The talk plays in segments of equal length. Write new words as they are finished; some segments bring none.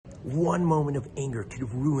One moment of anger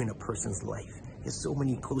could ruin a person's life. He has so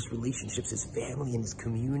many close relationships, his family and his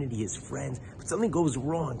community, his friends, but something goes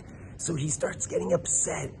wrong. So he starts getting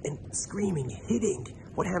upset and screaming, hitting.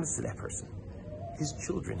 What happens to that person? His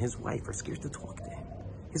children, his wife are scared to talk to him.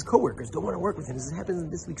 His coworkers don't want to work with him. This happens in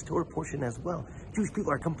this week's Torah portion as well. Jewish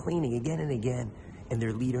people are complaining again and again, and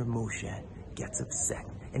their leader Moshe gets upset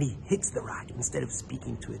and he hits the rock instead of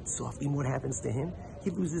speaking to it softly. And what happens to him? He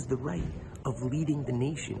loses the right of leading the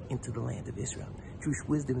nation into the land of Israel. Jewish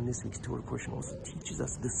wisdom in this week's Torah portion also teaches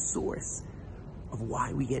us the source of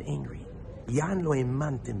why we get angry. Yan lo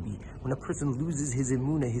emantem bi. When a person loses his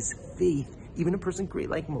emunah, his faith, even a person great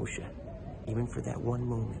like Moshe, even for that one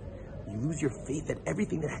moment, you lose your faith that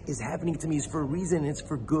everything that is happening to me is for a reason and it's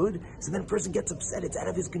for good. So then a person gets upset, it's out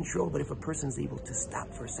of his control. But if a person is able to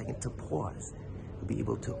stop for a second, to pause, he'll be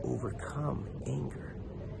able to overcome anger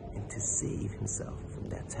and to save himself from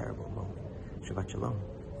that terrible moment. Shabbat Shalom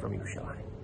from Yerushalayim.